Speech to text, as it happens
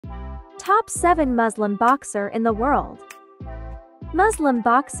Top 7 Muslim boxer in the world. Muslim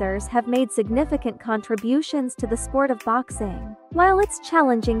boxers have made significant contributions to the sport of boxing. While it's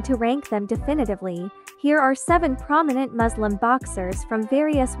challenging to rank them definitively, here are 7 prominent Muslim boxers from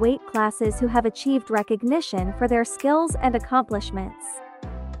various weight classes who have achieved recognition for their skills and accomplishments.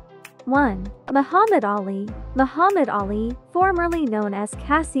 1. Muhammad Ali. Muhammad Ali, formerly known as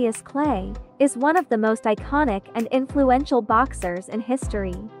Cassius Clay, is one of the most iconic and influential boxers in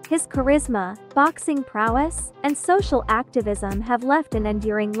history. His charisma, boxing prowess, and social activism have left an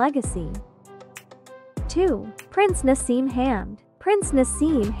enduring legacy. 2. Prince Naseem Hamed. Prince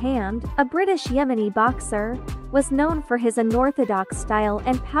Naseem Hamed, a British-Yemeni boxer, was known for his unorthodox style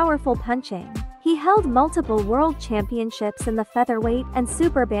and powerful punching. He held multiple world championships in the featherweight and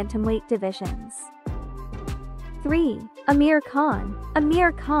super bantamweight divisions. 3. Amir Khan.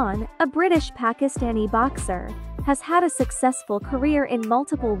 Amir Khan, a British-Pakistani boxer, has had a successful career in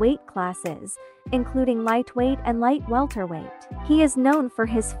multiple weight classes, including lightweight and light welterweight. He is known for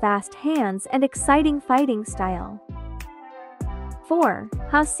his fast hands and exciting fighting style. 4.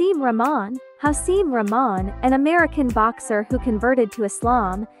 Naseem Hamed. Naseem Hamed, an American boxer who converted to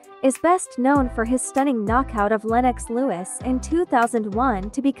Islam, is best known for his stunning knockout of Lennox Lewis in 2001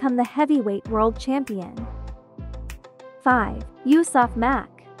 to become the heavyweight world champion. 5. Yusuf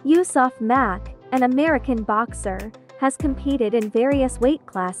Mack. Yusuf Mack, an American boxer, has competed in various weight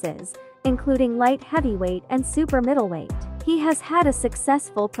classes, including light heavyweight and super middleweight. He has had a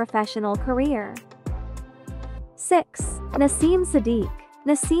successful professional career. 6. Naseem Sadiq.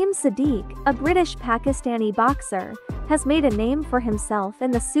 Naseem Sadiq, a British-Pakistani boxer, has made a name for himself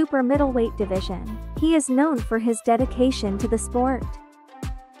in the super middleweight division. He is known for his dedication to the sport.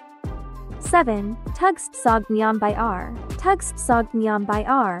 7. Tugst Sognyambayar. Tugst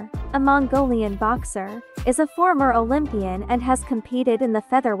Sognyambayar, a Mongolian boxer, is a former Olympian and has competed in the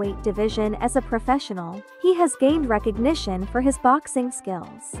featherweight division as a professional. He has gained recognition for his boxing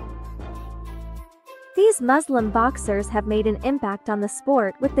skills. These Muslim boxers have made an impact on the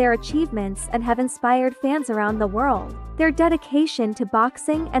sport with their achievements and have inspired fans around the world. Their dedication to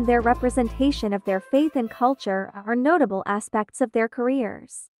boxing and their representation of their faith and culture are notable aspects of their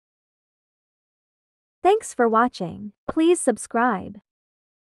careers. Thanks for watching. Please subscribe.